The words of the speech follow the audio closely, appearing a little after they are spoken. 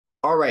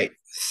All right,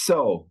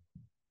 so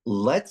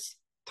let's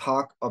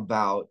talk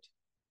about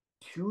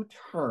two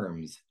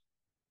terms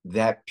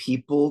that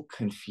people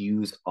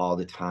confuse all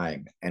the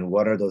time. And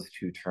what are those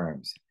two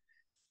terms?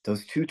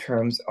 Those two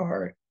terms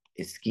are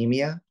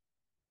ischemia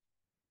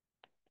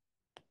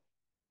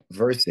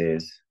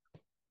versus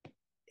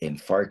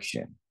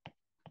infarction.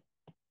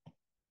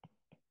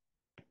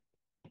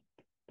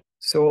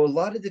 So a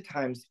lot of the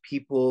times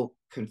people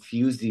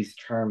confuse these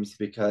terms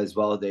because,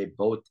 well, they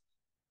both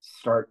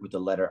start with the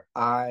letter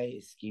I,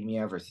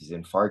 ischemia versus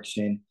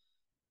infarction.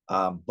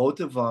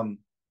 Both of them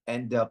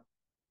end up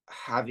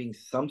having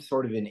some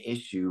sort of an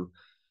issue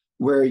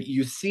where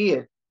you see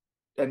it,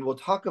 and we'll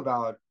talk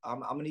about,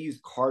 I'm going to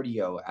use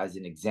cardio as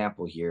an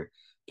example here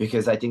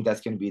because I think that's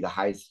going to be the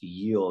highest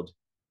yield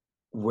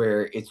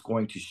where it's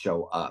going to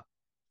show up.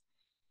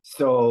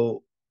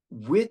 So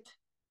with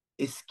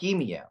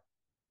ischemia,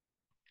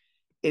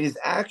 it is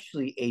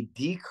actually a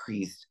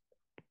decreased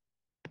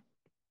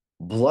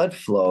blood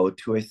flow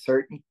to a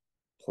certain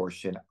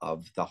portion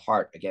of the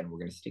heart. Again, we're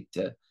going to stick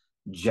to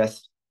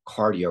just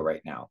cardio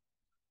right now.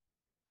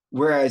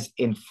 Whereas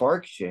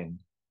infarction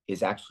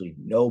is actually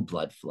no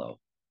blood flow.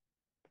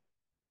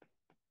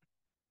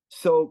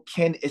 So,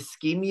 can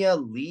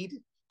ischemia lead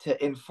to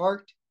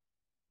infarct?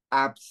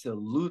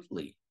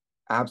 Absolutely.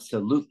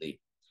 Absolutely.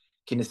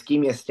 Can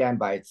ischemia stand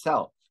by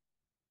itself?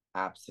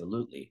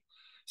 Absolutely.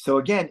 So,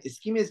 again,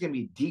 ischemia is going to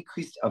be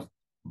decreased of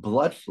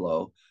blood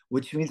flow,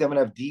 which means I'm going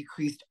to have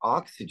decreased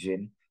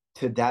oxygen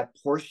to that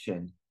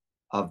portion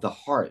of the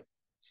heart.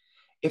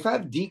 If I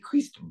have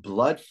decreased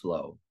blood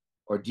flow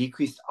or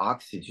decreased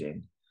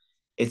oxygen,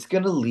 it's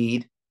going to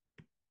lead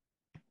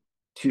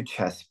to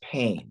chest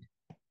pain.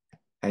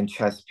 And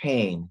chest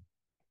pain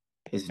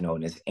is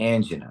known as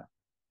angina.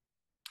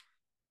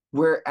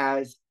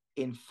 Whereas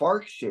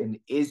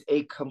infarction is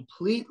a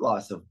complete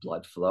loss of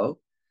blood flow.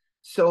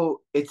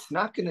 So it's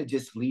not going to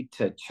just lead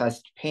to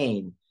chest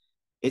pain,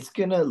 it's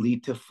going to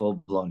lead to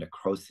full blown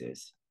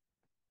necrosis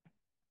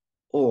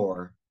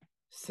or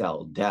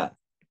cell death.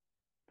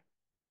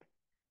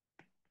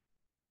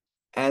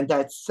 And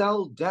that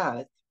cell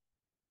death,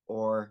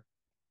 or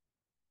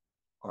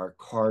our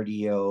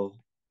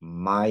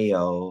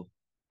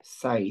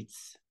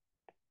cardiomyocytes,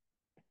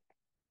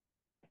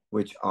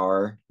 which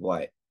are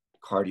what?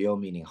 Cardio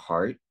meaning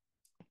heart,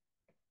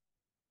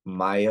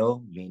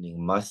 myo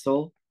meaning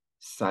muscle,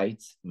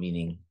 cytes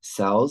meaning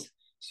cells.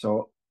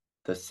 So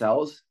the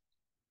cells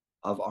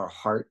of our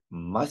heart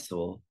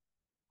muscle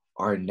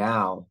are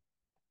now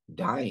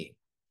dying.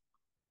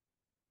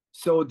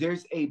 So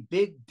there's a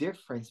big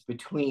difference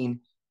between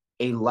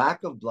a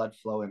lack of blood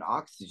flow and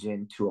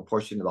oxygen to a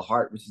portion of the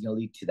heart, which is going to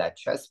lead to that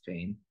chest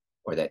pain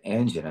or that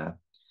angina,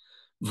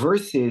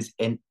 versus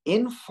an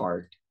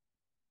infarct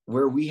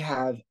where we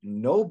have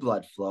no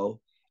blood flow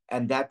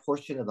and that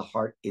portion of the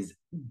heart is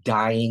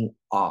dying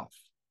off.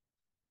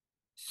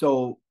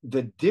 So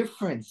the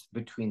difference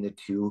between the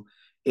two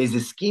is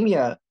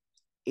ischemia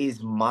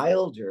is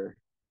milder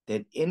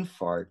than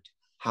infarct.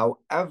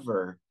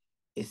 However,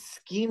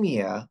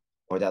 ischemia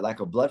or that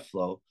lack of blood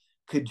flow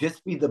could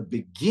just be the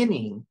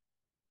beginning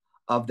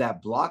of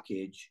that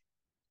blockage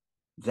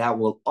that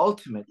will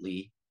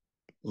ultimately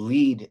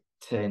lead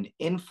to an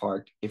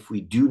infarct if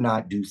we do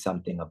not do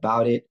something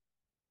about it.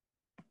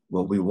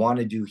 What we want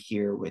to do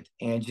here with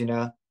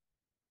angina,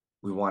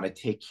 we want to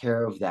take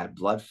care of that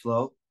blood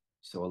flow.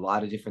 So a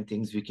lot of different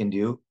things we can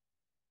do.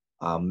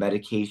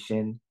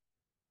 Medication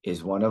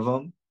is one of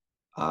them.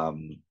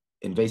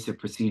 Invasive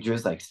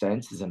procedures like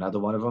stents is another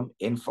one of them.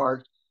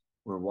 Infarct,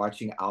 we're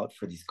watching out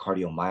for these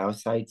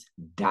cardiomyocytes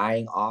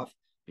dying off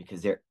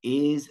because there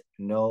is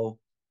no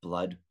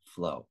blood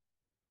flow.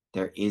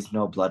 There is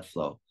no blood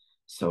flow.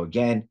 So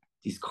again,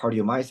 these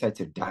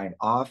cardiomyocytes are dying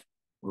off.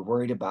 We're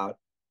worried about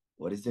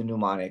what is the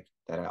mnemonic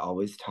that I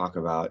always talk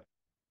about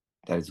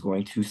that is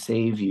going to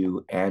save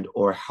you and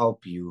or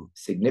help you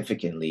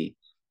significantly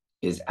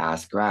is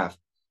ask graph.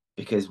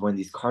 Because when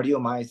these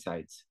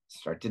cardiomyocytes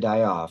start to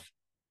die off,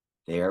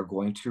 they are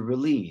going to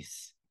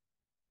release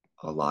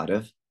a lot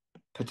of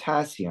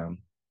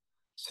potassium.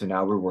 So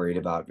now we're worried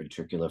about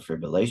ventricular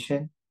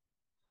fibrillation.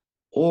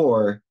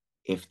 Or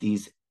if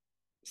these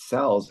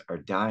cells are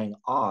dying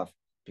off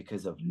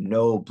because of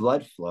no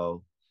blood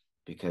flow,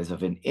 because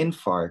of an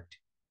infarct,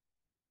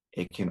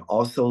 it can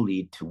also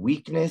lead to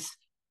weakness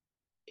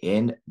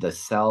in the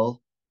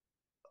cell,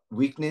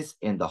 weakness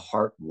in the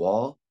heart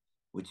wall,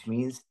 which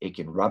means it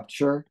can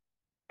rupture.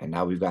 And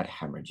now we've got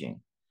hemorrhaging.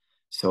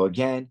 So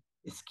again,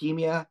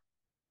 ischemia,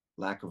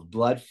 lack of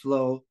blood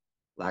flow,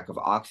 lack of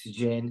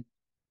oxygen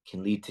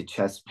can lead to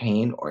chest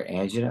pain or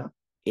angina,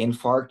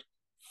 infarct,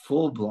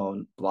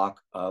 full-blown block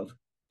of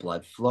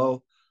blood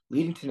flow,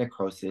 leading to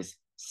necrosis,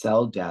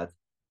 cell death.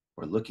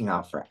 We're looking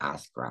out for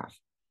ask graph.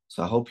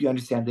 So I hope you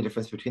understand the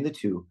difference between the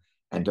two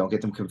and don't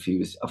get them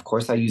confused. Of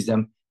course, I use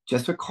them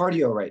just for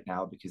cardio right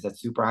now because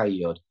that's super high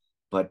yield,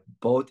 but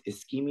both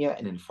ischemia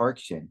and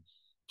infarction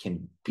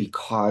can be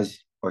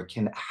caused or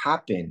can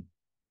happen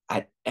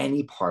at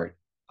any part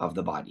of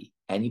the body,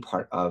 any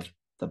part of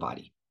the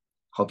body.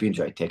 Hope you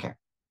enjoyed. Take care.